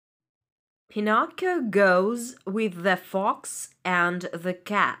Pinocchio goes with the fox and the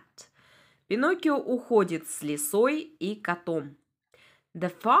cat. Пиноккио уходит с лисой и котом. The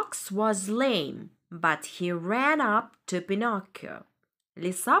fox was lame, but he ran up to Pinocchio.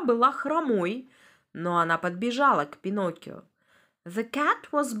 Лиса была хромой, но она подбежала к Пиноккио. The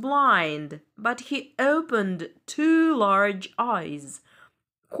cat was blind, but he opened two large eyes.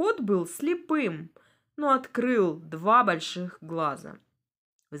 Кот был слепым, но открыл два больших глаза.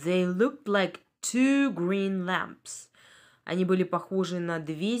 They looked like two green lamps. Они были похожи на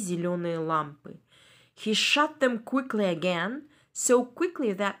две зеленые лампы. He shut them quickly again, so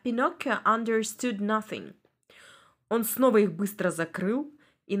quickly that Pinocchio understood nothing. Он снова их быстро закрыл,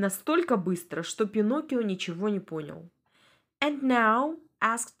 и настолько быстро, что Пиноккио ничего не понял. And now,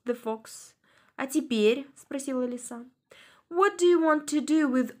 asked the fox. А теперь, спросила лиса. What do you want to do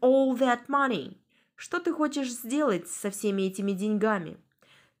with all that money? Что ты хочешь сделать со всеми этими деньгами?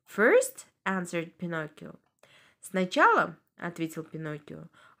 First, answered Pinocchio. Сначала, ответил Пиноккио,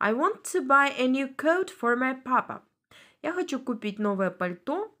 I want to buy a new coat for my papa. Я хочу купить новое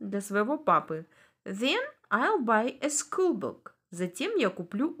пальто для своего папы. Then I'll buy a school book. Затем я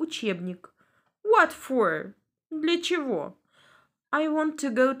куплю учебник. What for? Для чего? I want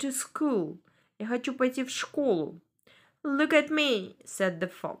to go to school. Я хочу пойти в школу. Look at me, said the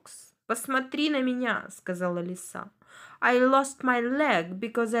fox. Посмотри на меня, сказала лиса. I lost my leg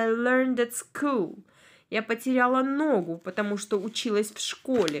because I learned at school. Я потеряла ногу, потому что училась в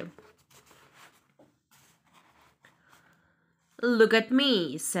школе. Look at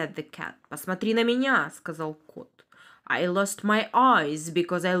me, said the cat. Посмотри на меня, сказал кот. I lost my eyes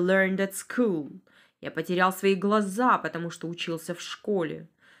because I learned at school. Я потерял свои глаза, потому что учился в школе.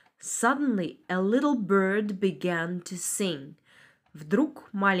 Suddenly a little bird began to sing. Вдруг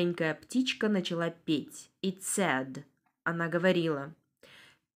маленькая птичка начала петь. It said, она говорила,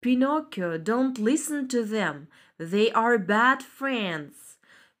 Pinocchio, don't listen to them. They are bad friends.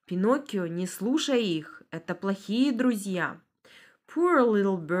 Пиноккио, не слушай их. Это плохие друзья. Poor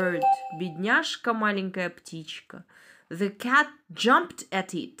little bird. Бедняжка маленькая птичка. The cat jumped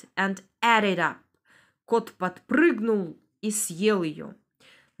at it and ate it up. Кот подпрыгнул и съел ее.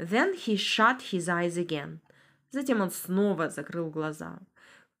 Then he shut his eyes again. Затем он снова закрыл глаза.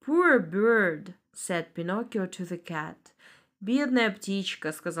 Poor bird, said Pinocchio to the cat. Бедная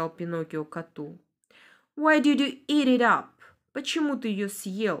птичка, сказал Пиноккио коту. Why did you eat it up? Почему ты ее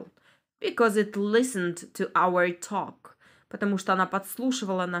съел? Because it listened to our talk. Потому что она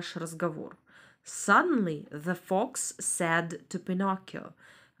подслушивала наш разговор. Suddenly the fox said to Pinocchio.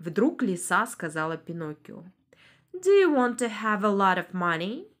 Вдруг лиса сказала Пиноккио. Do you want to have a lot of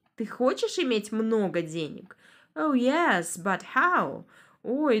money? Ты хочешь иметь много денег? Oh yes, but how?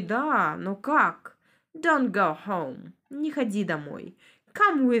 Ой, да, но как? Don't go home. Не ходи домой.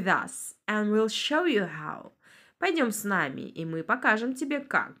 Come with us, and we'll show you how. Пойдем с нами, и мы покажем тебе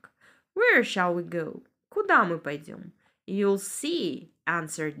как. Where shall we go? Куда мы пойдем? You'll see,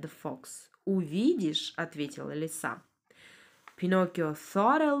 answered the fox. Увидишь, ответила лиса. Pinocchio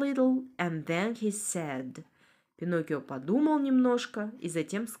thought a little, and then he said. Пиноккио подумал немножко и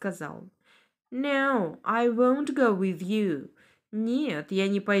затем сказал. No, I won't go with you. Нет, я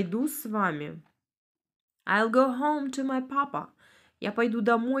не пойду с вами. I'll go home to my papa. Я пойду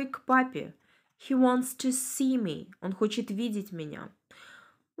домой к папе. He wants to see me. Он хочет видеть меня.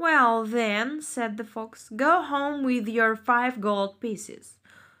 Well, then, said the fox, go home with your 5 gold pieces.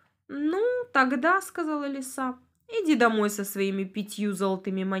 Ну, тогда, сказала лиса, иди домой со своими 5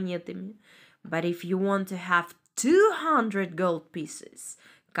 золотыми монетами. But if you want to have 200 gold pieces,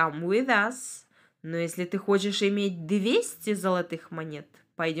 come with us. Но если ты хочешь иметь 200 золотых монет,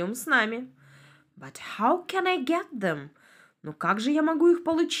 пойдем с нами. But how can I get them? Ну как же я могу их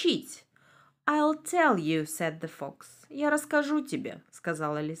получить? I'll tell you, said the fox. Я расскажу тебе,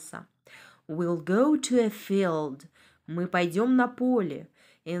 сказала лиса. We'll go to a field. Мы пойдем на поле.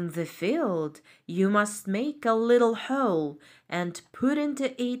 In the field, you must make a little hole and put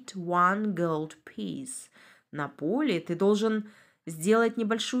into it 1 gold piece. На поле ты должен сделать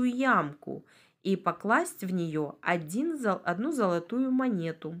небольшую ямку и покласть в нее одну золотую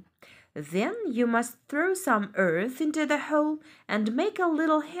монету. Then you must throw some earth into the hole and make a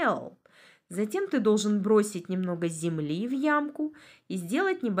little hill. Затем ты должен бросить немного земли в ямку и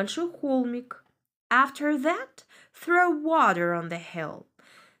сделать небольшой холмик. After that, throw water on the hill.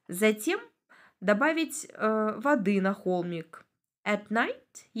 Затем добавить воды на холмик. At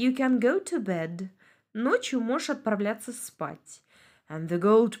night, you can go to bed. Ночью можешь отправляться спать. And the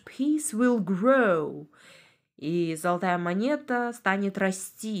gold piece will grow. И золотая монета станет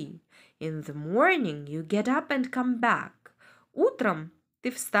расти. In the morning, you get up and come back. Утром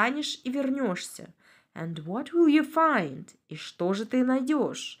Ты встанешь и вернешься. And what will you find? И что же ты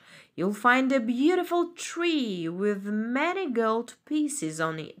найдешь? You'll find a beautiful tree with many gold pieces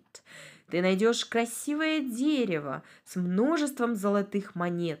on it. Ты найдешь красивое дерево с множеством золотых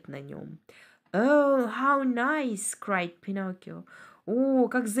монет на нем. Oh, how nice! Cried Pinocchio. О,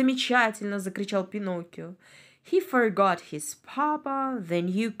 как замечательно! Закричал Пиноккио. He forgot his papa, the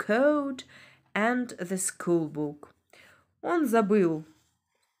new coat, and the school book. Он забыл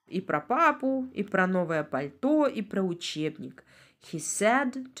и про папу, и про новое пальто, и про учебник. He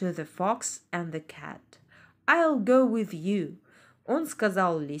said to the fox and the cat, I'll go with you. Он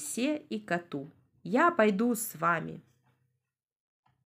сказал лисе и коту, я пойду с вами.